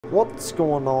What's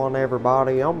going on,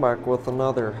 everybody? I'm back with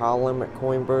another high limit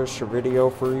coin pusher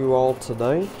video for you all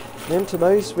today. In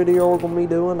today's video, we're going to be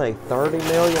doing a $30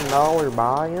 million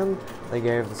buy-in. They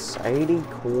gave us 80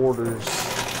 quarters.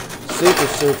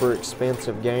 Super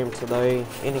expensive game today.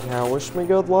 Anyhow, wish me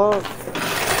good luck.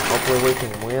 Hopefully we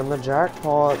can win the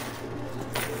jackpot.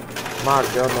 My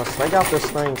goodness, they got this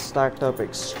thing stacked up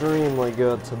extremely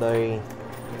good today.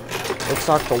 Looks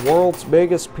like the world's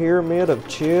biggest pyramid of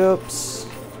chips.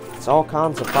 It's all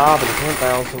kinds of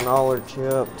 $5,000 and $10,000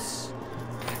 chips.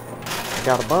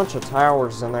 Got a bunch of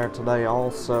towers in there today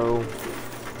also.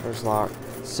 There's like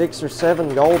 6 or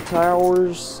 7 gold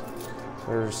towers.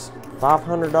 There's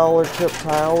 $500 chip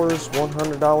towers,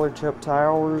 $100 chip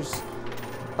towers,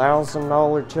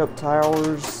 $1,000 chip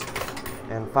towers,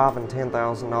 and $5,000 and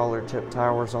 $10,000 chip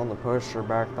towers on the pusher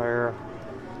back there.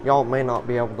 Y'all may not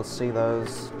be able to see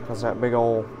those because that big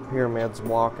old pyramid's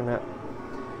blocking it.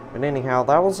 But anyhow,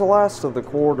 that was the last of the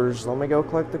quarters. Let me go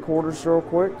collect the quarters real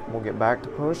quick. We'll get back to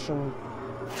pushing.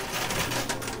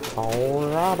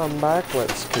 Alright, I'm back.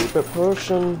 Let's keep it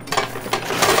pushing.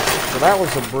 So that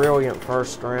was a brilliant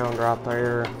first round right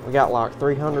there. We got like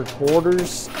 300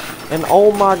 quarters. And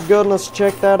oh my goodness,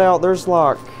 check that out. There's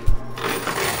like,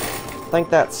 I think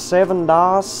that's 7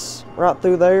 dice right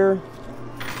through there.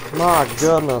 My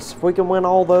goodness, if we can win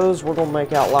all those, we're going to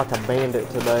make out like a bandit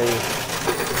today.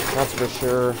 That's for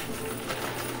sure.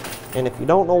 And if you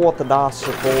don't know what the dice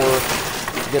are for,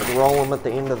 you get to roll them at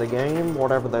the end of the game.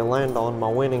 Whatever they land on, my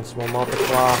winnings will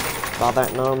multiply by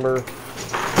that number.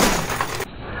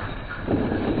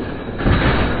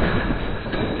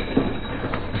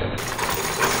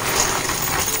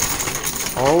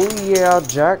 Oh yeah,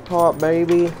 jackpot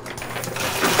baby.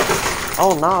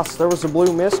 Oh nice, there was a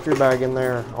blue mystery bag in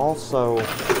there also.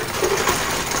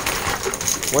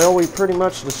 Well, we pretty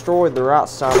much destroyed the right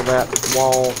side of that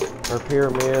wall, or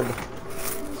pyramid.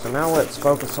 So now let's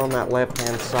focus on that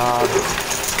left-hand side.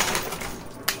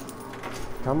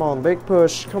 Come on, big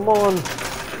push, come on.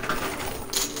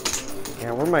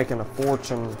 Yeah, we're making a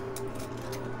fortune.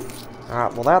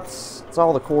 Alright, well that's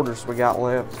all the quarters we got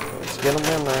left. Let's get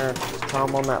them in there. Let's try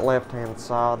them on that left-hand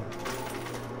side.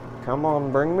 Come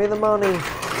on, bring me the money.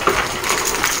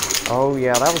 Oh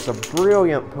yeah, that was a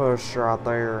brilliant push right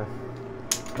there.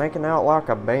 Making out like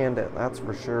a bandit, that's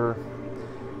for sure.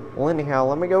 Well, anyhow,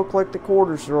 let me go collect the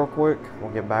quarters real quick. We'll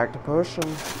get back to pushing.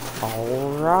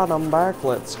 Alright, I'm back.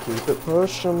 Let's keep it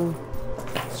pushing.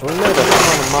 So we made a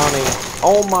ton of money.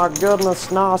 Oh my goodness,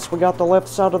 nice. We got the left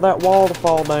side of that wall to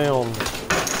fall down.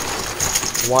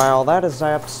 Wow, that is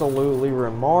absolutely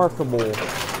remarkable.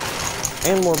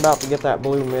 And we're about to get that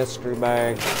blue mystery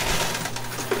bag.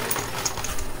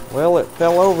 Well, it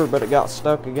fell over, but it got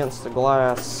stuck against the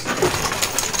glass.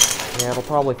 Yeah, it'll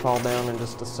probably fall down in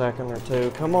just a second or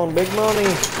two. Come on, big money.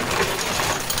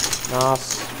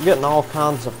 Nice. We're getting all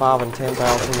kinds of $5,000 and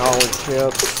 $10,000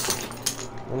 chips.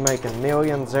 We're making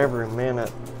millions every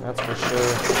minute. That's for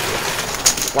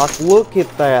sure. Like, look at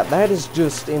that. That is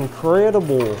just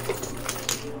incredible.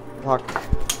 Like,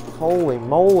 holy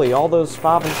moly. All those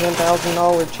 $5,000 and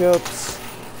 $10,000 chips.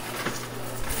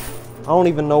 I don't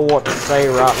even know what to say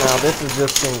right now. This is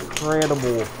just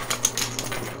incredible.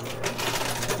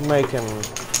 Making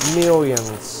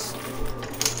millions.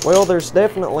 Well, there's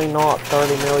definitely not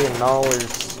 $30 million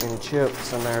in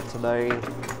chips in there today.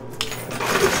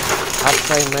 I'd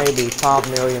say maybe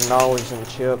 $5 million in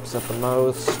chips at the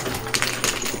most.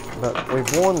 But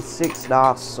we've won 6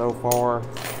 dice so far.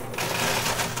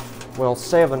 Well,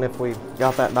 7 if we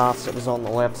got that dice that was on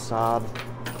the left side.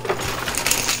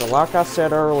 So like I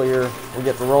said earlier, we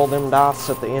get to roll them dice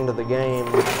at the end of the game.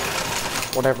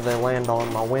 Whatever they land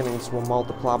on, my winnings will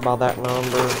multiply by that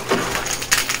number.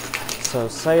 So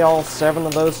say all 7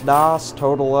 of those dice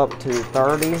total up to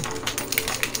 30.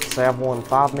 Say I've won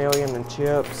 5 million in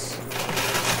chips.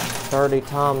 30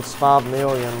 times 5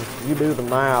 million. You do the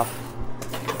math.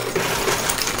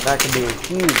 That could be a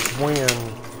huge win.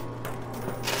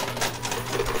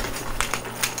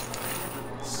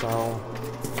 So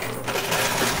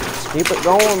let's keep it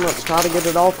going. Let's try to get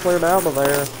it all cleared out of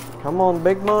there. Come on,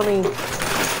 big money.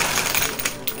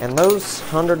 And those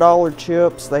 $100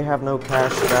 chips, they have no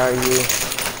cash value.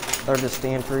 They're just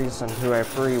entries into a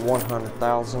free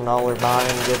 $100,000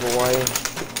 buy-in giveaway.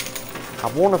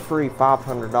 I've won a free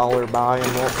 $500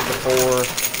 buy-in once before.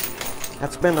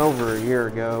 That's been over a year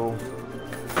ago.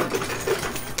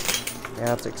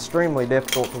 Yeah, it's extremely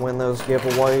difficult to win those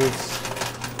giveaways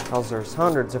because there's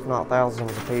hundreds, if not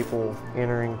thousands, of people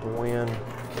entering to win.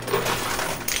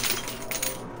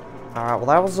 Alright, well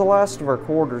that was the last of our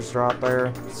quarters right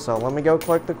there. So let me go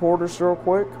collect the quarters real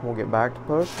quick. We'll get back to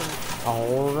pushing.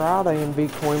 Alright,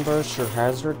 AMV Coin Pusher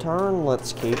has returned.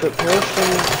 Let's keep it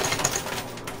pushing.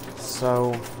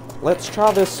 So, let's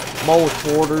try this bowl of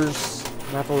quarters.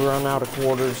 After we run out of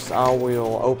quarters, I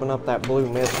will open up that blue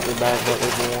mystery bag that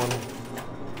we won.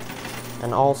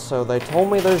 And also, they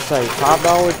told me there's a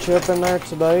 $5 chip in there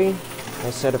today. They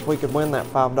said if we could win that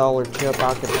 $5 chip,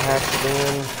 I could cash it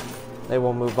in. They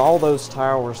will move all those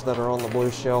towers that are on the blue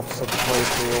shelves of the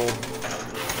playfield.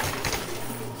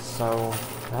 So,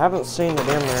 I haven't seen it in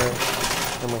there,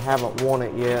 and we haven't won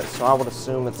it yet, so I would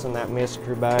assume it's in that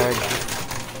mystery bag.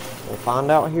 We'll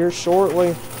find out here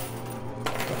shortly.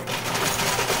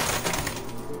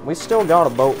 We still got a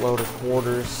boatload of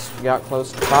quarters. We got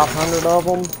close to 500 of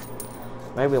them.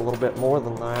 Maybe a little bit more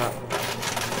than that.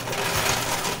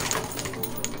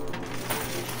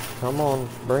 Come on,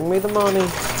 bring me the money.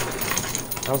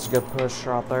 That was a good push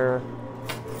right there.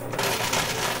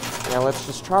 Yeah, let's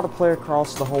just try to play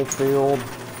across the whole field.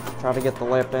 Try to get the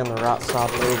left and the right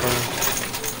side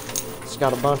moving. It's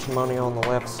got a bunch of money on the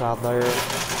left side there.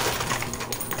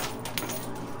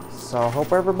 So I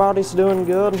hope everybody's doing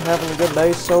good and having a good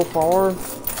day so far.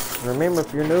 Remember,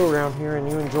 if you're new around here and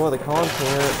you enjoy the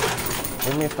content,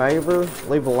 do me a favor,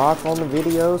 leave a like on the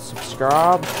video,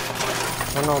 subscribe,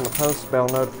 turn on the post bell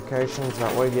notifications,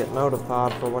 that way you get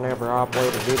notified for whenever I upload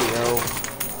a video.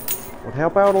 Would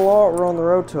help out a lot. We're on the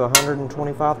road to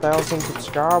 125,000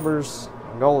 subscribers.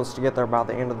 My goal is to get there by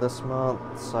the end of this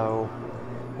month, so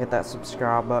hit that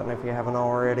subscribe button if you haven't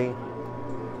already.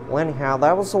 Well, anyhow,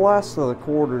 that was the last of the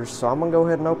quarters, so I'm going to go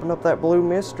ahead and open up that blue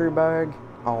mystery bag.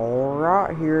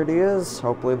 Alright, here it is.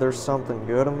 Hopefully there's something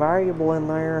good and valuable in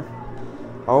there.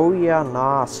 Oh yeah,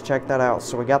 nice. Check that out.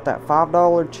 So we got that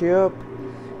 $5 chip,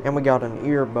 and we got an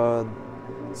earbud.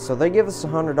 So they give us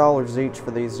 $100 each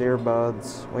for these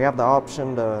earbuds. We have the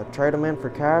option to trade them in for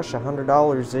cash,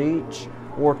 $100 each,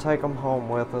 or take them home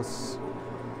with us.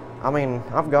 I mean,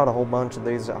 I've got a whole bunch of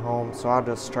these at home, so I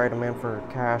just trade them in for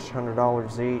cash,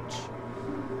 $100 each.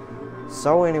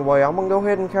 So anyway, I'm going to go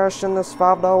ahead and cash in this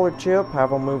 $5 chip, have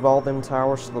them move all them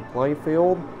towers to the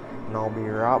playfield, and I'll be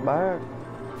right back.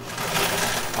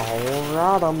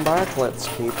 Alright, I'm back. Let's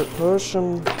keep it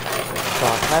pushing. So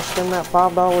I cashed in that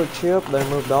 $5 chip, they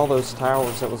moved all those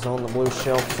towers that was on the blue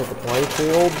shelves of the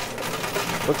playfield.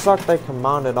 Looks like they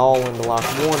combined it all into like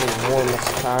one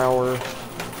enormous tower.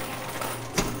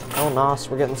 Oh nice,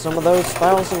 we're getting some of those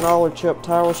 $1,000 chip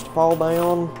towers to fall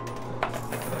down.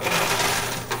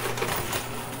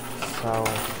 So,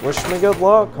 wish me good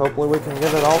luck. Hopefully we can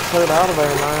get it all cleared out of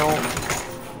there now.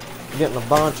 Getting a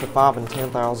bunch of $5,000 and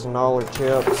 $10,000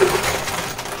 chips.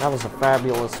 That was a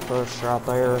fabulous push right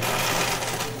there.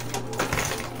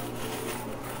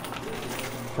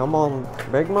 Come on,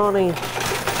 big money.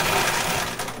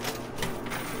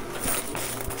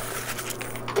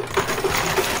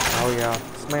 Oh yeah,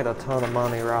 it's made a ton of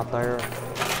money right there.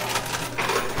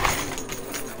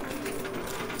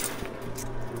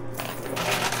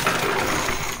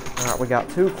 Alright, we got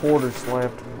 2 quarters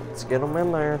left. Let's get them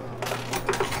in there.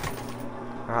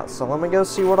 Alright, so let me go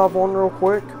see what I've won real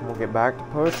quick. We'll get back to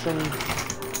pushing.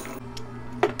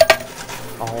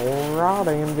 Alright,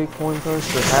 AMV Coin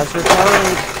Pusher has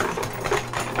returned.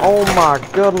 Oh my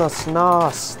goodness,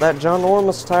 nice. That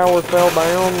ginormous tower fell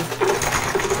down.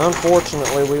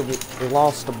 Unfortunately, we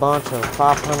lost a bunch of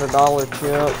 $500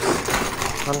 chips,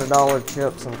 $100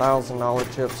 chips, and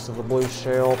 $1,000 chips to the blue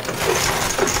shelf.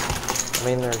 I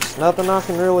mean, there's nothing I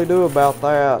can really do about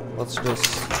that. Let's just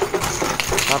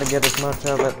try to get as much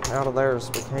of it out of there as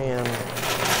we can.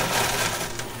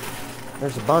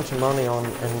 There's a bunch of money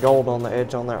and gold on the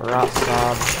edge on that right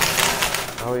side.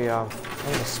 Oh yeah, that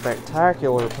was a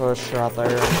spectacular push right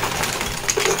there.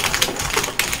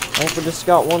 I think we just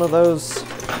got one of those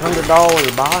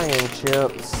 $100 buy-in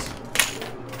chips.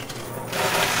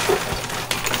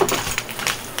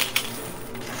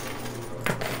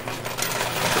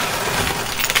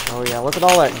 Oh yeah, look at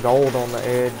all that gold on the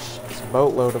edge. It's a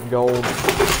boatload of gold.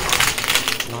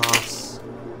 Nice.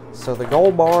 So the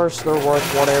gold bars, they're worth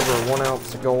whatever 1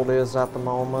 ounce of gold is at the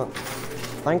moment.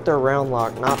 I think they're around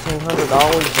like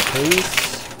 $1,900 a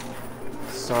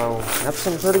piece. So that's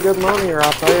some pretty good money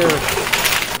right there.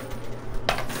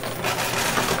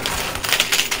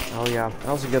 Oh yeah,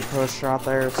 that was a good push right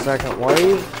there. Second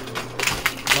wave.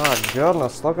 My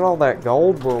goodness, look at all that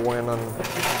gold we're winning.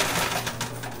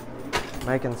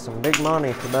 Making some big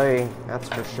money today, that's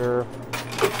for sure.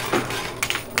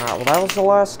 Alright, well that was the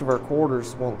last of our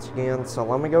quarters once again, so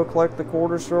let me go collect the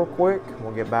quarters real quick.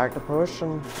 We'll get back to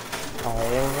pushing.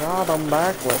 Alright, I'm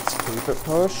back. Let's keep it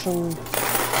pushing.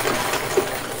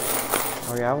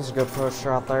 Oh yeah, that was a good push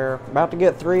right there. About to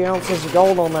get 3 ounces of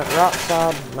gold on that right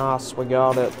side. Nice, we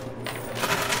got it.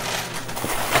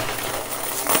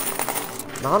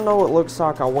 Now, I know it looks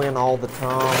like I win all the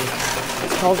time.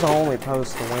 It's because I only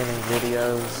post the winning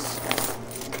videos.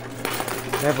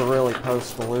 Never really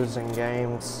post the losing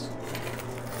games.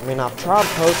 I mean, I've tried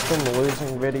posting the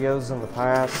losing videos in the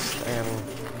past, and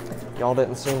y'all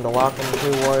didn't seem to like them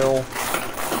too well.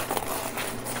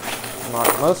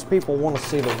 Like, most people want to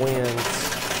see the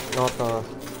wins, not the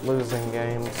losing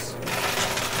games.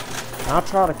 And I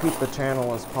try to keep the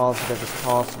channel as positive as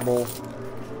possible,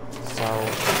 so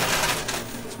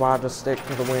that's why I just stick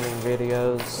to the winning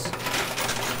videos.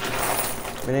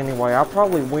 But anyway, I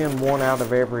probably win 1 out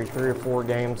of every 3 or 4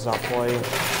 games I play.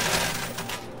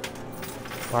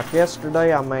 Like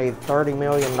yesterday, I made $30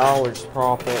 million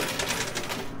profit,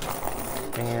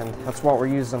 and that's what we're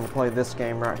using to play this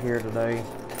game right here today.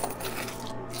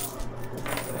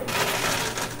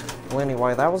 Well,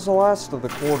 anyway, that was the last of the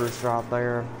quarters right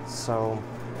there, so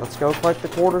let's go collect the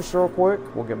quarters real quick.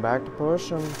 We'll get back to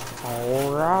pushing.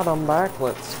 Alright, I'm back.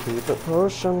 Let's keep it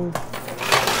pushing.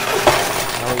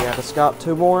 Oh yeah, just got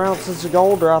 2 more ounces of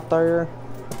gold right there.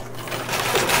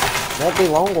 Won't be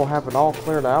long, we'll have it all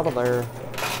cleared out of there.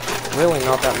 Really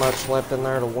not that much left in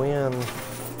there to win. And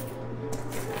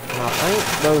I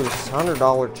think those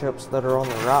 $100 chips that are on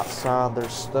the right side, they're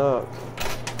stuck.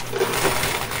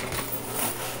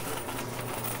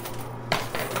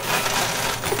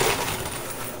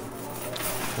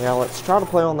 Yeah, let's try to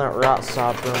play on that right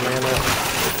side for a minute.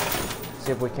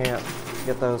 See if we can't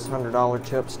get those $100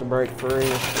 chips to break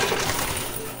free.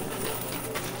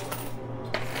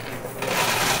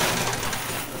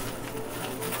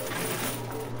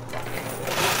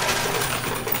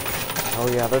 Oh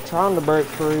yeah, they're trying to break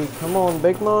free. Come on,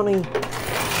 big money.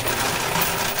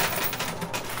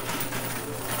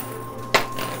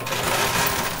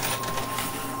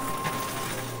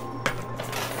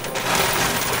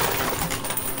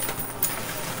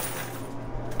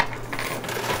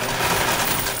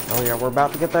 Oh yeah, we're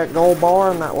about to get that gold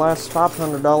bar and that last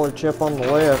 $500 chip on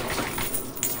the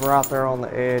left. It's right there on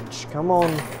the edge. Come on.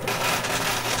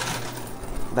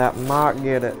 That might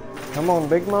get it. Come on,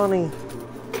 big money.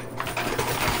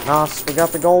 Nice, we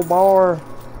got the gold bar.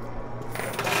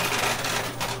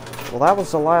 Well, that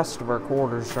was the last of our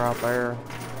quarters right there.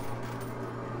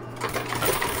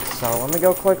 So let me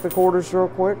go collect the quarters real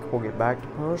quick. We'll get back to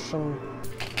pushing.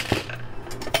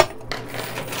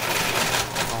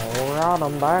 Alright,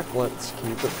 I'm back. Let's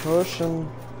keep it pushing.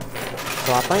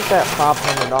 So I think that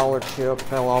 $500 chip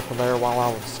fell off of there while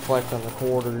I was collecting the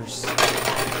quarters.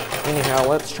 Anyhow,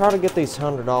 let's try to get these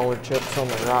 $100 chips on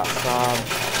the right side.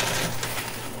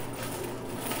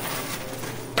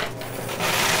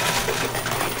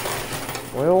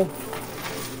 Well,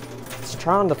 it's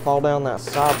trying to fall down that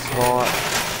side slot.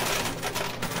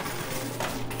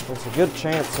 There's a good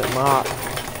chance it might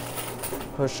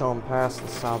push on past the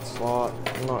side slot.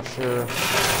 I'm not sure.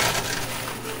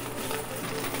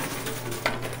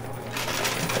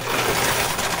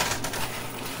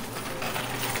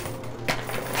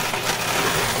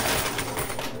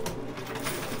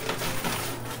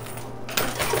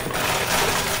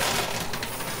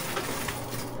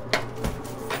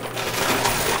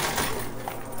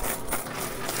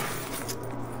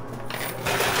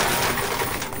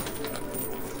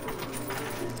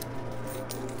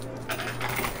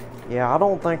 Yeah, I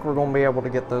don't think we're going to be able to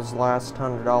get those last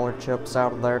 $100 chips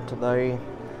out of there today.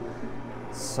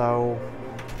 So,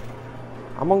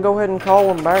 I'm going to go ahead and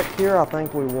call them back here. I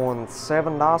think we won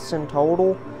 7 dice in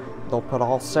total. They'll put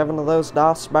all 7 of those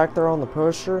dice back there on the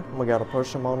pusher. We got to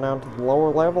push them on down to the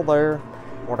lower level there.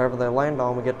 Whatever they land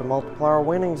on, we get to multiply our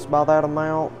winnings by that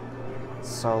amount.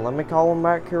 So, let me call them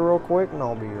back here real quick and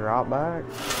I'll be right back.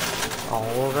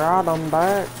 Alright, I'm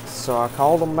back. So I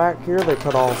called them back here. They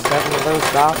put all 7 of those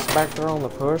dice back there on the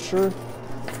pusher.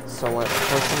 So let's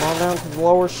push them on down to the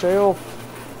lower shelf.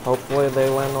 Hopefully they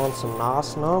land on some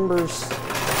nice numbers.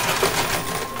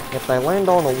 If they land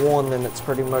on a 1, then it's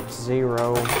pretty much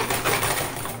 0.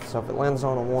 So if it lands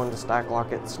on a 1, just act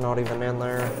like it's not even in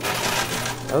there.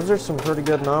 Those are some pretty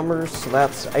good numbers. So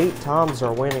that's 8 times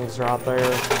our winnings right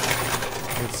there.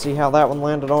 And see how that one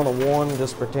landed on a 1?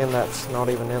 Just pretend that's not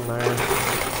even in there.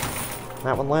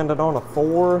 That one landed on a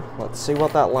 4. Let's see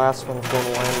what that last one's going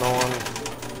to land on.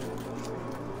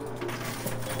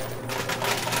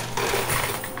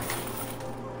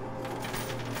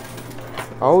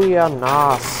 Oh yeah,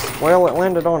 nice. Well, it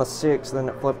landed on a 6, then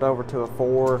it flipped over to a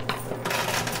 4.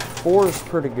 4 is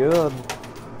pretty good.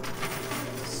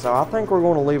 So I think we're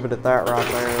going to leave it at that right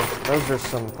there. Those are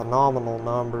some phenomenal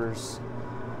numbers.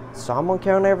 So I'm going to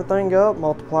count everything up,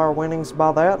 multiply our winnings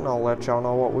by that, and I'll let y'all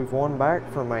know what we've won back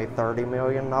from a $30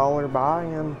 million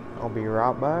buy-in. I'll be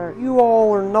right back. You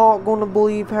all are not going to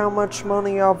believe how much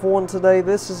money I've won today.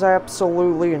 This is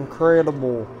absolutely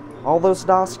incredible. All those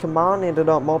dice combined ended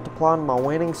up multiplying my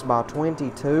winnings by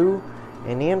 22.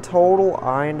 And in total,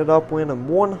 I ended up winning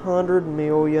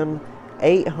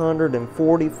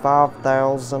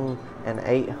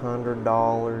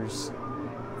 $100,845,800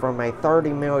 from a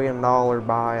 $30 million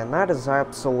buy, and that is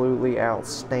absolutely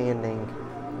outstanding.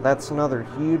 That's another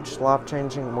huge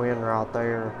life-changing win right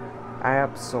there.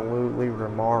 Absolutely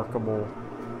remarkable.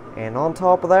 And on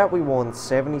top of that, we won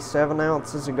 77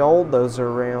 ounces of gold. Those are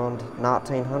around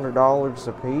 $1,900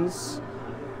 a piece.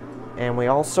 And we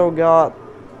also got,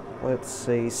 let's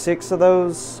see, 6 of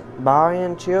those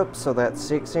buy-in chips, so that's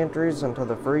 6 entries into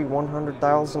the free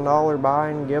 $100,000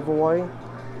 buy-in giveaway.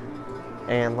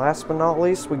 And last but not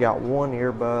least, we got 1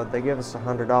 earbud. They give us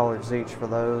 $100 each for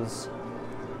those.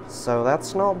 So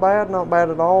that's not bad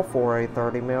at all for a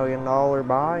 $30 million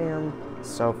buy-in.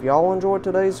 So if y'all enjoyed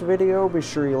today's video, be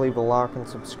sure you leave a like and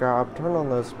subscribe. Turn on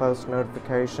those post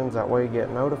notifications, that way you get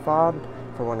notified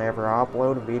for whenever I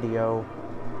upload a video.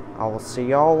 I will see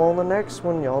y'all on the next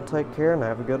one. Y'all take care and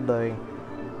have a good day.